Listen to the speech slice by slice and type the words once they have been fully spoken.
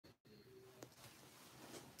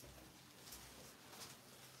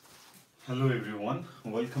Hello everyone,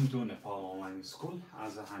 welcome to Nepal Online School.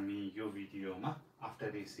 आज हामी यो भिडियोमा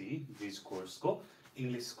आफ्टर एसी ब्रिज कोर्सको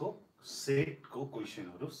इङ्ग्लिसको सेटको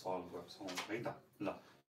क्वेसनहरू सल्भ गर्छौँ है त। ल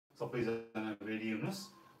सबैजना रेडी हुनुहोस्।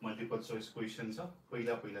 मल्टिपल चोइस क्वेसन छ।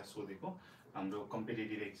 पहिला सोधेको हाम्रो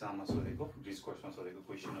कम्पिटेटिभ एक्जाममा सोधेको ब्रिज कोर्समा सोधेको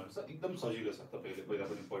क्वेसनहरू छ। एकदम सजिलो छ, तपाईहरुले पहिला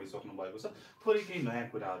पनि पढिसक्नु भएको छ। थोरै केही नयाँ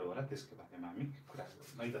कुराहरू होला, त्यसको बारेमा हामी कुरा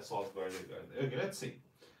गरौँ है त, सल्भ गर्दै गर्दै। Okay, let's see.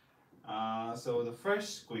 So the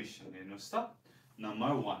first question is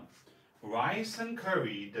number 1. Rice and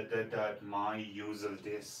curry my usual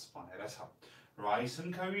dish. Rice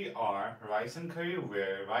and curry are, rice and curry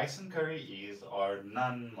where, rice and curry is or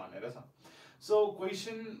none. So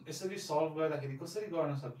question यसरी solve गर्दाखेरि कसरी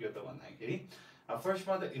गर्न सकियो त भन्दाखेरि first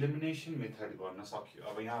मा त elimination method गर्न सकियो।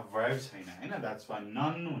 अब यहाँ verb छैन हैन, that's why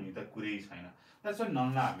none हुने त कुरै छैन। That's why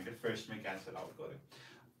none लाई हामीले first मै cancel out गर्यौं।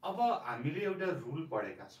 अब हामीले एउटा रुल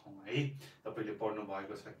पढेका छौं है, तपाईले पढ्नु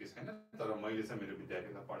भएको छ कि छैन, तर मैले चाहिँ मेरो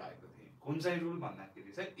विद्यार्थीलाई पढाएको थिएँ। कुन चाहिँ रुल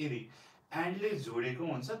भन्दाखेरि चाहिँ यदि एन्ड ले जोडेको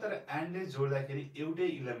हुन्छ तर एन्ड ले जोड्दाखेरि एउटै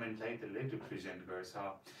इलिमेन्टलाई त्यसले रिप्रेजेन्ट गर्छ,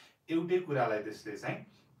 एउटै कुरालाई त्यसले चाहिँ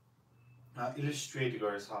इलिस्ट्रेट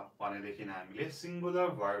गर्छ भनेदेखि हामीले सिंगुलर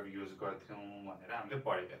वर्ब युज गर्थ्यौं भनेर हामीले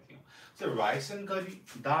पढेका थियौं। सो राइस एन्ड करी,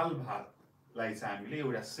 दाल भातलाई चाहिँ हामीले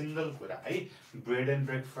एउटा सिंगल कुरा है, ब्रेड एन्ड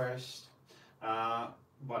ब्रेकफास्ट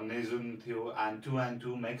भन्ने जुन थियो, and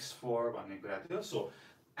two makes four भन्ने कुरा थियो। सो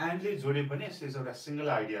एन्डले जोडे पनि यसले एउटा सिंगल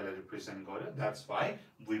आइडियालाई रिप्रेजेन्ट गर्यो। That's why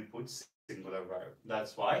we put singular verb.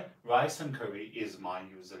 That's why rice and curry is my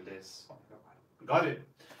usual dish. Got it?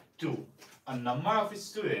 2. A number of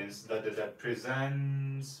students that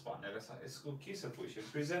presents भनेर छ। यसको के छ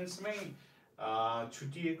क्वेशन? Presents मै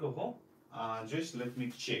छुटिएको हो। Just let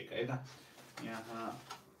me check है त। यहाँ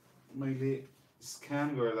मैले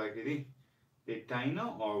स्क्यान गर्दाखेरि भेटाइन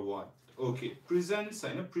or what? Okay, presents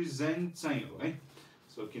हैन, present चाहिँ हो है।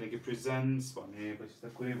 सो किनकि presents भनेपछि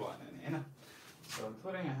त कुरै भएन नि हैन। सो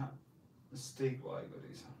थोरै यहाँ मिस्टेक भएको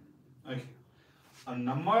रहेछ। Okay. A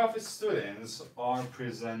number of students are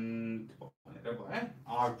present भनेर भयो,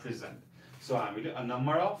 are present. So हामीले a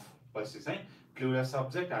number of पछि चाहिँ plural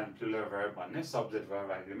subject and plural verb भन्ने subject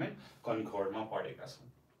verb agreement concord मा पढेका छौं।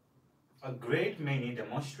 A great many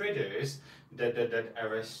demonstrators that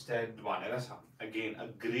arrested भनेर छ। Again, a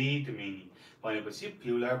great many भनेपछि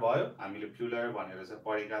plural भयो, हामीले plural भनेर चाहिँ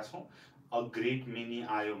पढेका छौं। A great many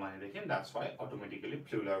आयो भनेदेखि that's why automatically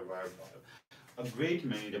plural verb भयो। A great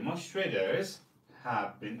many demonstrators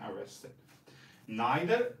have been arrested.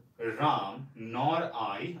 Neither Ram nor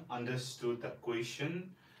I understood the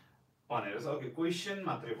question भनेर छ। Okay, question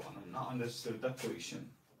मात्रै भनौं न, understood the question।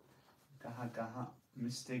 कहाँ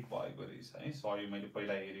मिस्टेक भएको रहेछ है, सरी मैले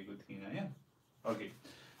पहिला हेरेको थिइनँ है। Okay,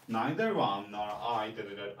 neither Ram nor I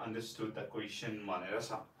understood the question भनेर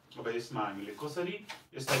छ। अब यसमा हामीले कसरी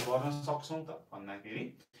यसलाई गर्न सक्छौं त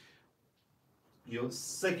भन्दाखेरि यो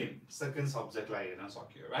second सब्जेक्टलाई हेर्न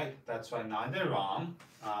सक्यो, right? That's why neither Ram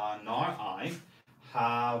nor I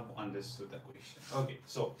have understood the question. Okay,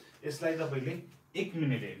 so यसलाई तपाईले 1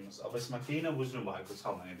 मिनेट हेर्नुस्। अब यसमा केही नबुझ्नु भएको छ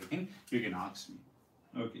भनेदेखि you can ask me.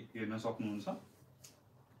 Okay, हेर्न सक्नुहुन्छ?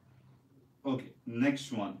 Okay,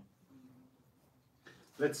 next one.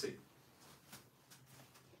 Let's see.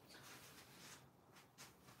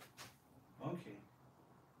 Okay.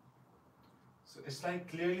 So it's like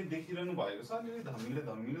clearly देखिरहनु भएको छ, अलि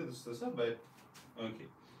धमिलो जस्तो छ, but okay.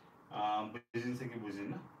 बुझिन्छ कि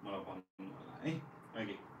बुझिन्न मलाई भन्नु होला है।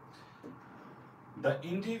 Okay. The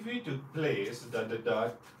interview took place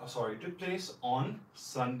took place on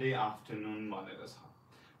Sunday afternoon भनेर छ।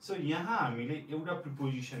 So यहाँ हामीले एउटा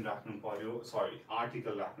preposition राख्नु पर्यो,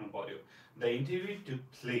 article राख्नु पर्यो। The interview took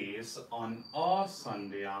place on a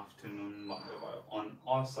Sunday afternoon भनेर भयो, on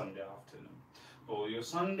a Sunday afternoon। हो यो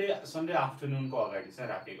Sunday afternoon को अगाडि चाहिँ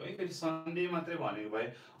राखेको है। फेरि Sunday मात्रै भनेको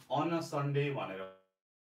भए on a Sunday भनेर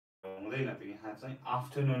हुँदैन त, यहाँ चाहिँ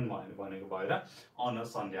afternoon भनेको भएर on a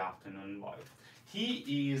Sunday afternoon भयो। He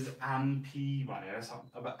is MP भनेर छ।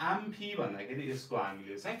 अब MP भन्दाखेरि यसको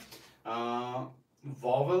हामीले चाहिँ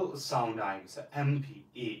vowel sound आएको छ, MP,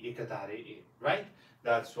 A, एकतारे A, right?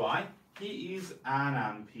 That's why he is an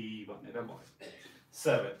MP भनेर भयो।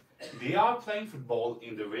 7. They are playing football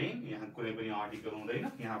in the rain. यहाँ कुनै पनि आर्टिकल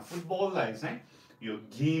हुँदैन, यहाँ फुटबललाई चाहिँ यो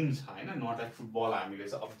गेम छ हैन, not like football हामीले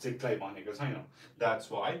चाहिँ अब्जेक्टलाई भनेको छैनौं।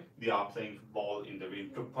 That's why they are playing football in the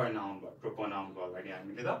rain. Proper noun को अगाडि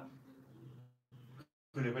हामीले त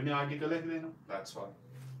कुनै पनि article लेख्दैनौं। That's why.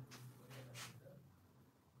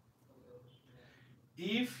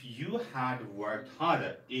 If you had worked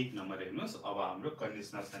harder, 8 number हेर्नुस्। अब हाम्रो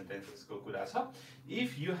conditional sentences को कुरा छ।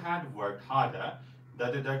 If you had worked harder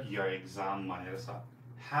your exam भनेर छ।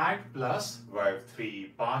 had plus verb 3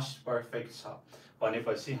 past perfect छ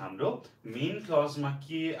भनेपछि हाम्रो मेन क्लजमा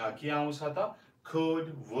के आउँछ त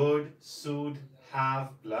could would should have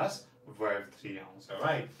plus verb 3 आउँछ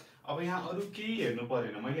राइट अब यहाँ अरु केही हेर्नु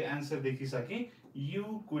परेन मैले answer देखिसके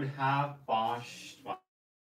you could have past